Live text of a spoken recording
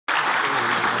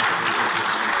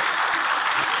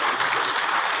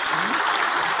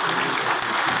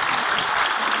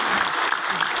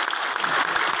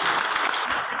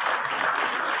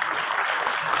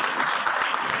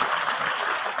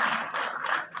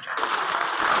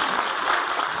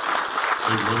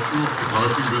By virtue of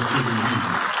authority vested in me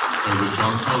as the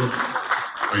Chancellor,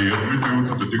 I admit you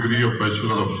to the degree of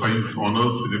Bachelor of Science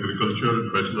Honours in Agriculture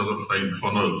and Bachelor of Science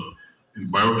Honours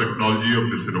in Biotechnology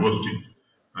of this university,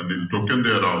 and in token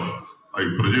thereof, I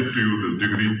project to you this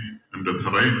degree and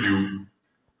authorize you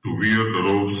to wear the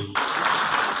robes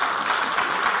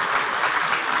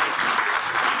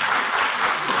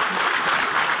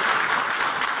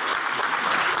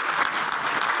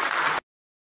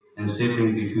and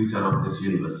shaping the future of this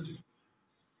university.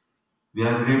 We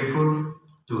are grateful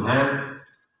to have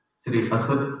Sri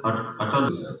Asad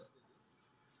Atal.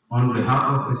 On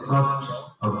behalf of SKUAST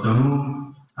of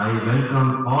Jammu, I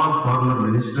welcome all former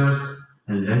ministers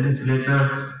and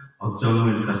legislators of Jammu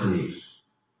and Kashmir.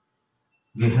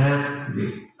 We have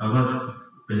the august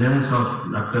presence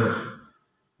of Dr.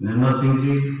 Nirmal Singh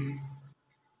Ji,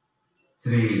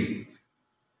 Sri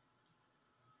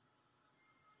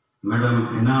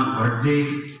Madam Ina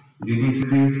Bhattji,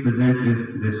 DDC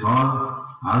present this hall.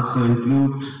 Also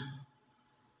include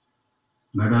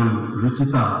Madam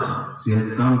Ruchita. She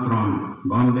has come from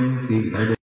Bombay. She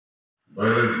had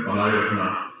balance बनाए रखना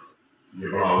ये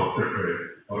बड़ा आवश्यक है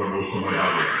और वो समय आ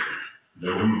गया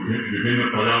जब हम विभिन्न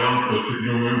पर्यावरण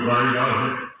परिस्थितियों में उगाए जा रहे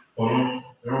फलों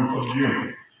एवं सब्जियों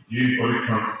जीन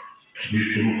परीक्षण भी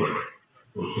शुरू करें।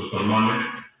 तो शर्मा ने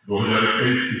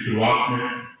 2021 की शुरुआत में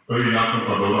कई इलाकों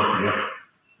का दौरा किया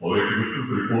और एक विस्तृत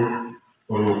रिपोर्ट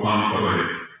पर वो काम कर रहे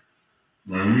थे।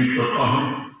 मैं उम्मीद करता हूँ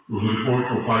उस रिपोर्ट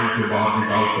को फाइल से बाहर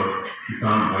निकालकर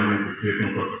किसान भाइयों के खेतों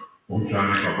तक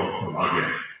पहुंचाने का वक्त आ गया।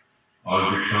 आज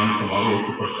दीक्षांत समारोह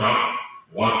के पश्चात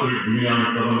वास्तविक दुनिया में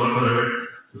कदम रख रहे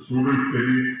स्टूडेंट्स के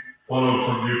लिए फल और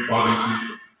सब्जी उत्पादन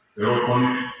की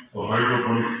एरोपोनिक्स और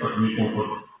हाइड्रोपोनिक्स तकनीकों पर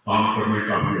काम करने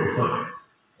का भी अवसर है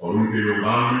और उनके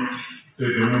योगदान से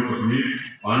जम्मू कश्मीर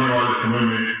आने वाले समय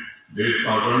में देश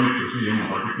का अग्रणी कृषि एवं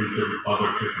हॉर्टिकल्चर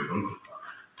उत्पादक क्षेत्र बन सकता है।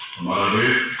 हमारा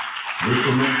देश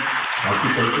विश्व में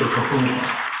हॉर्टिकल्चर फसलों का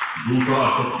दूसरा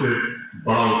सबसे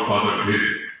बड़ा उत्पादक देश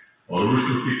है और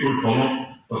विश्व की कुल फलों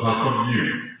तथा सब्जियों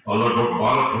का लगभग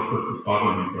 12%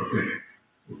 उत्पादन हम करते हैं।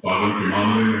 उत्पादन के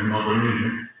मामले में हम अग्रणी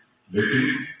हैं, लेकिन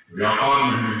व्यापार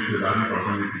में हमें हिस्सेदारी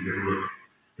बढ़ाने की जरूरत है।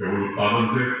 केवल उत्पादन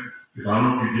से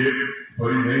किसानों की जेब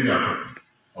भरी नहीं जा सकती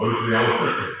और इसलिए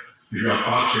आवश्यक है कि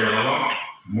व्यापार के अलावा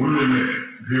मूल्य में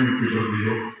भी उनकी वृद्धि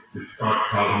हो, इसका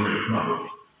ख्याल हमें रखना होगा।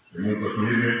 जम्मू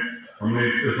कश्मीर में हमने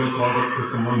स्पेशल प्रोडक्ट से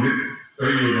संबंधित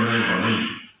कई योजनाएं बनाई,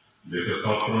 जैसे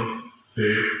सॉफ्टवेयर,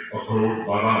 सेब, अखरोट,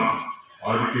 बादाम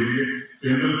आदि के लिए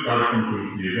केंद्रित कार्यक्रम शुरू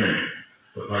किए गए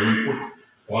तथा इनपुट,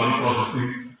 फॉर्म प्रोसेसिंग,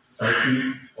 पैकिंग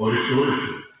और स्टोरेज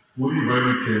से पूरी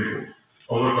वैल्यू चेन को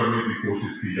कवर करने की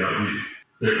कोशिश की जा रही है।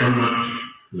 टेकनट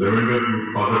लेवेंडर की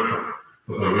उत्पादकता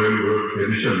तथा वैल्यू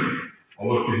एडिशन में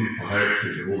अवश्य ही सहायक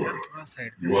सिद्ध होगा।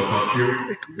 युवा साथियों,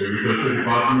 एग्रीकल्चर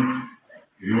डिपार्टमेंट,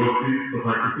 यूनिवर्सिटी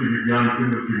तथा कृषि विज्ञान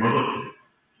केंद्र की मदद से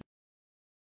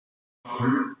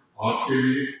आपके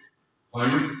लिए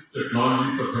साइंस,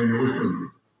 टेक्नोलॉजी तथा इनोवेशन में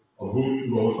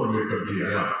अभूतपूर्व अवसर लेकर भी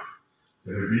आया।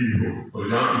 चाहे बीज हो,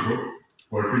 प्रजाति हो,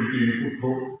 फर्टिलिटी इनपुट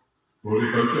हो,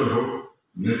 फ्लोरिकल्चर हो,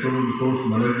 नेचुरल रिसोर्स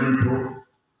मैनेजमेंट हो,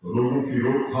 रोगों की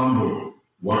रोकथाम हो,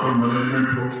 वाटर मैनेजमेंट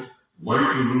हो, व्हाइट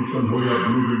रिवोल्यूशन हो या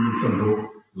ब्लू रिवोल्यूशन हो,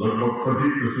 लगभग सभी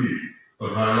कृषि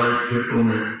तथा अलग क्षेत्रों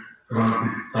में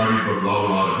क्रांतिकारी बदलाव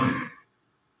ला रहे हैं।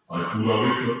 आज पूरा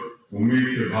विश्व उम्मीद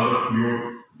से भारत की ओर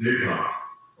देख रहा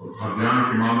और खाद्यान्न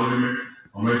के मामले में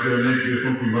हम ऐसे अनेक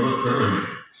देशों की मदद कर रहे हैं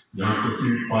जहां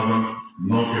कृषि उत्पादन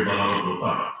 9 के बराबर होता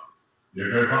है।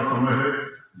 एक ऐसा समय है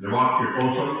जब आपके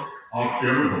कौशल, आपके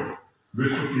अनुभव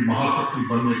विश्व की महाशक्ति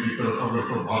बनने की तरफ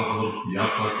अग्रसर भारतवर्ष की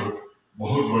यात्रा को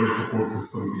बहुत बड़े सपोर्ट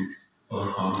सिस्टम की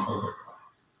तरह काम कर सकता है।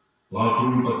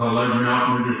 क्लासरूम तथा लैब में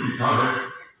आपने जो सीखा है,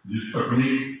 जिस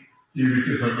तकनीक की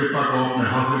विशेषज्ञता को आपने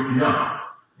हासिल किया,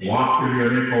 वो आपके लिए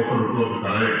अनेक अवसर उपलब्ध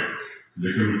कराएगा,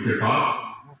 लेकिन उसके साथ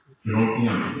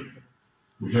चुनौतियां भी।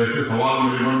 कुछ ऐसे सवाल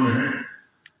मेरे मन में है,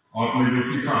 आपने जो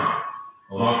सीखा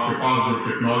और आपके पास जो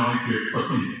टेक्नोलॉजी की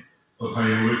एक्सपर्टीज तथा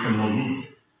इनोवेशन मौजूद है,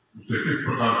 उसे किस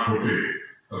प्रकार छोटे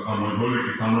तथा मझोले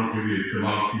किसानों के लिए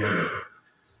इस्तेमाल किया जा सकता है।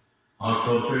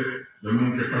 खासतौर से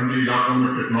जम्मू के कंडी इलाकों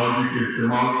में टेक्नोलॉजी के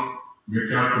इस्तेमाल में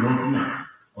क्या चुनौतियां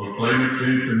और क्लाइमेट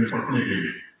चेंज से निपटने के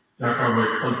लिए क्या क्या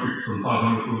वैकल्पिक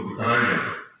संसाधन उपलब्ध कराए जा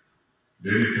सकते।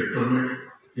 डेयरी सेक्टर में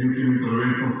किन किन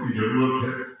इंटरवेंशन की जरूरत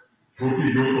है,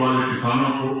 छोटी जोत वाले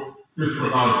किसानों को किस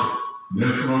प्रकार से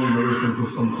नेशनल इनोवेशन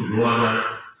सिस्टम से जोड़ा जाए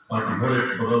ताकि हर एक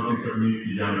बदलती तकनीक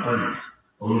की जानकारी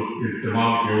और उसके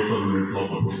इस्तेमाल के अवसर में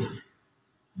उपलब्ध हो सके।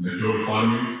 Natural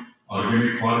farming,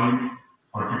 organic farming,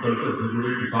 horticulture से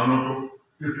जुड़े किसानों को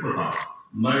किस प्रकार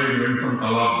नए इन्वेंशन का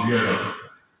लाभ दिया जा सकता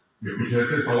है। ये कुछ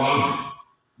ऐसे सवाल हैं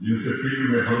जिनसे फील्ड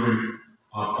में हर दिन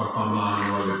आपका सामना आने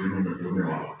वाले दिनों में होने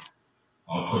वाला।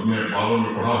 आप सबने अखबारों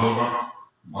में पढ़ा होगा,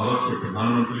 भारत के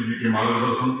प्रधानमंत्री जी के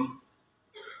मार्गदर्शन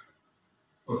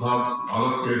तथा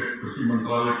भारत के कृषि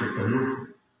मंत्रालय के सहयोग से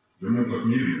जम्मू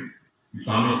कश्मीर में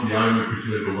किसानों की आय में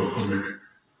पिछले 2 वर्षों में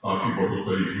काफी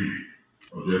बढ़ोतरी हुई।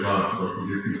 और जैसा डॉक्टर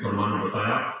जेपी शर्मा ने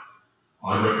बताया,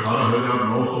 आज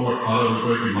 18,918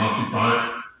 रुपए की मासिक आय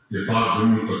के साथ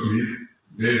जम्मू कश्मीर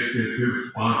देश के सिर्फ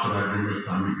 5 राज्यों में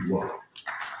शामिल हुआ।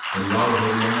 पंजाब और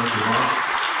हरियाणा के बाद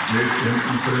देश के हम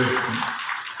तीसरे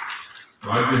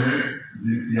राज्य हैं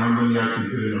जिनकी आमदनी आज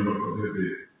तीसरे नंबर पर है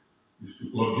देश। इस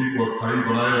उपलब्धि को स्थायी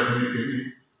बनाए रखने के लिए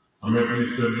हमें अपनी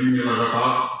स्ट्रेटजी में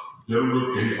लगातार जरूरत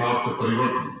के हिसाब से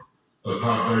परिवर्तन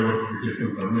तथा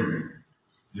डाइवर्सिफिकेशन करने में,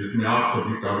 जिसमें आप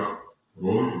सभी का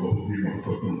रोल बहुत ही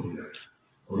महत्वपूर्ण हो जाए।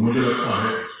 और मुझे लगता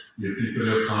है ये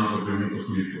तीसरे स्थान पर जम्मू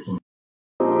कश्मीर को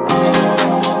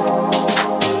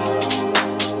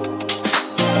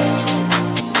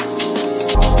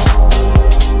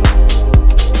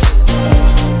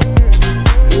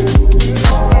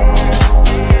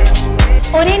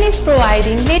Oren is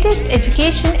providing latest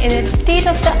education in its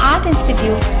state-of-the-art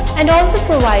institute and also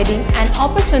providing an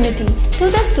opportunity to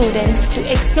the students to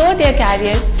explore their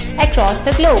careers across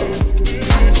the globe.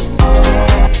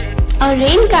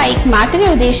 Oren का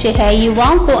एकमात्र उद्देश्य है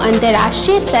युवाओं को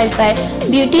अंतर्राष्ट्रीय स्तर पर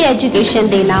ब्यूटी एजुकेशन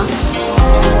देना।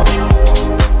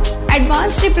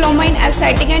 Advance diploma in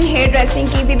aesthetic and hair dressing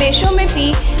की विदेशों में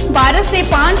फी 12 से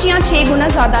 5 या 6 गुना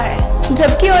ज्यादा है,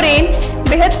 जबकि ओरेन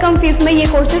बेहद कम फीस में ये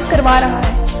कोर्सेज करवा रहा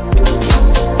है।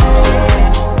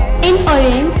 In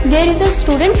Oren, there is a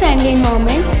student-friendly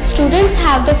environment. Students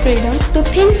have the freedom to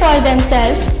think for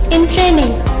themselves in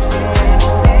training.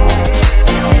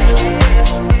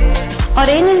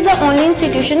 Oren is the only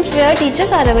institution where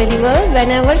teachers are available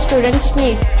whenever students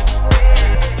need.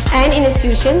 An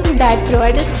institution that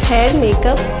provides hair,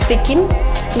 makeup, skin,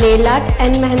 nail art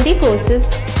and mehndi courses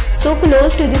so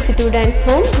close to the students'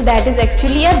 home that is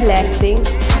actually a blessing.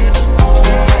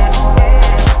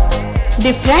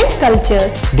 Different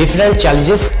cultures, different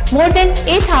challenges. More than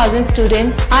 8,000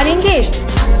 students are engaged.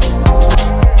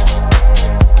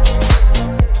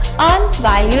 Earn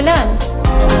while you learn.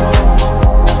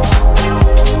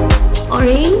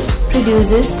 Oren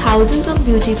produces thousands of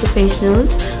beauty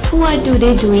professionals who are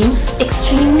today doing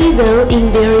extremely well in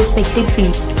their respective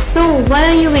field. So what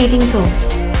are you waiting for?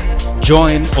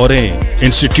 Join Oren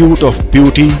Institute of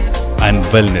Beauty and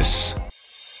Wellness.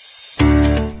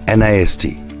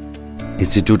 NIST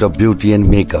Institute of Beauty and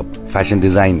Makeup, Fashion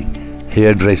Designing,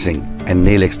 Hair Dressing and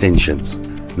Nail Extensions.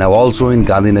 Now also in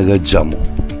Gandhinagar, Jammu.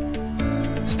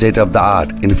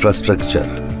 State-of-the-art infrastructure.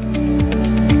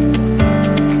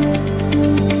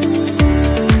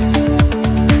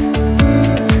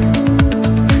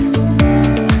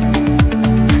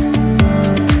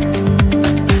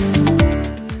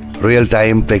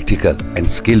 Real-time practical and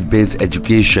skill-based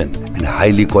education and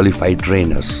highly qualified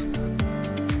trainers.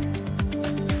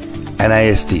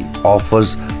 NIST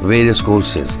offers various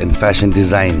courses in fashion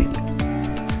designing,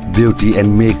 beauty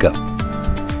and makeup,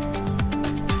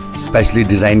 specially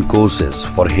designed courses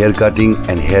for hair cutting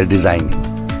and hair designing.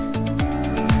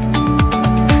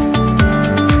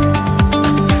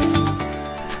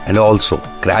 And also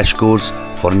crash course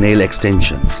for nail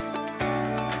extensions.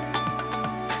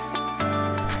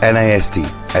 NIST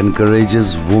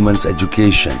encourages women's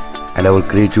education, and our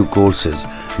creative courses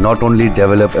not only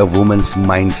develop a woman's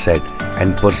mindset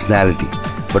and personality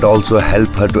but also help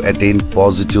her to attain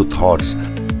positive thoughts.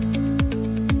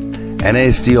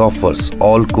 NIST offers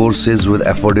all courses with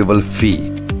affordable fee.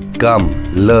 Come,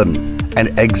 learn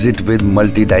and exit with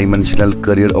multi-dimensional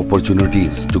career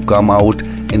opportunities to come out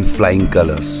in flying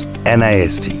colors.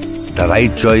 NIST, the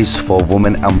right choice for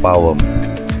women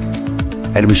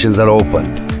empowerment. Admissions are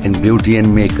open in beauty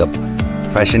and makeup,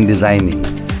 fashion designing,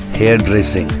 hair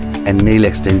dressing and nail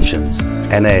extensions.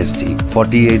 NIST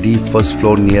 40AD first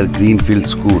floor near Greenfield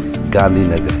School,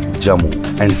 Gandhinagar, Jammu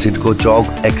and Sidco Chowk,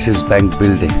 Axis Bank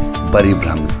Building, Bari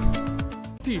Brahmna.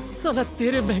 साला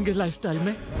तेरे महंगे lifestyle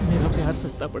में मेरा प्यार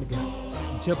सस्ता पड़ गया।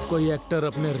 जब कोई एक्टर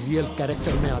अपने रियल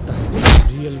कैरेक्टर में आता है,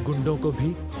 रियल गुंडों को भी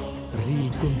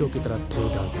रियल गुंडों की तरह धो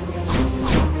डालता है।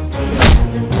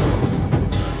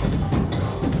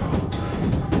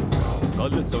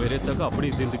 कल सवेरे तक अपनी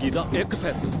जिंदगी का एक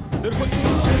फैसला सिर्फ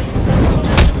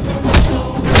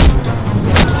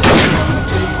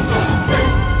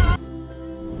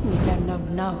मिलन अब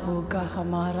ना होगा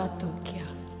हमारा तो क्या,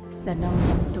 सनम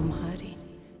हम तुम्हारे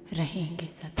रहेंगे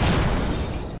सदा।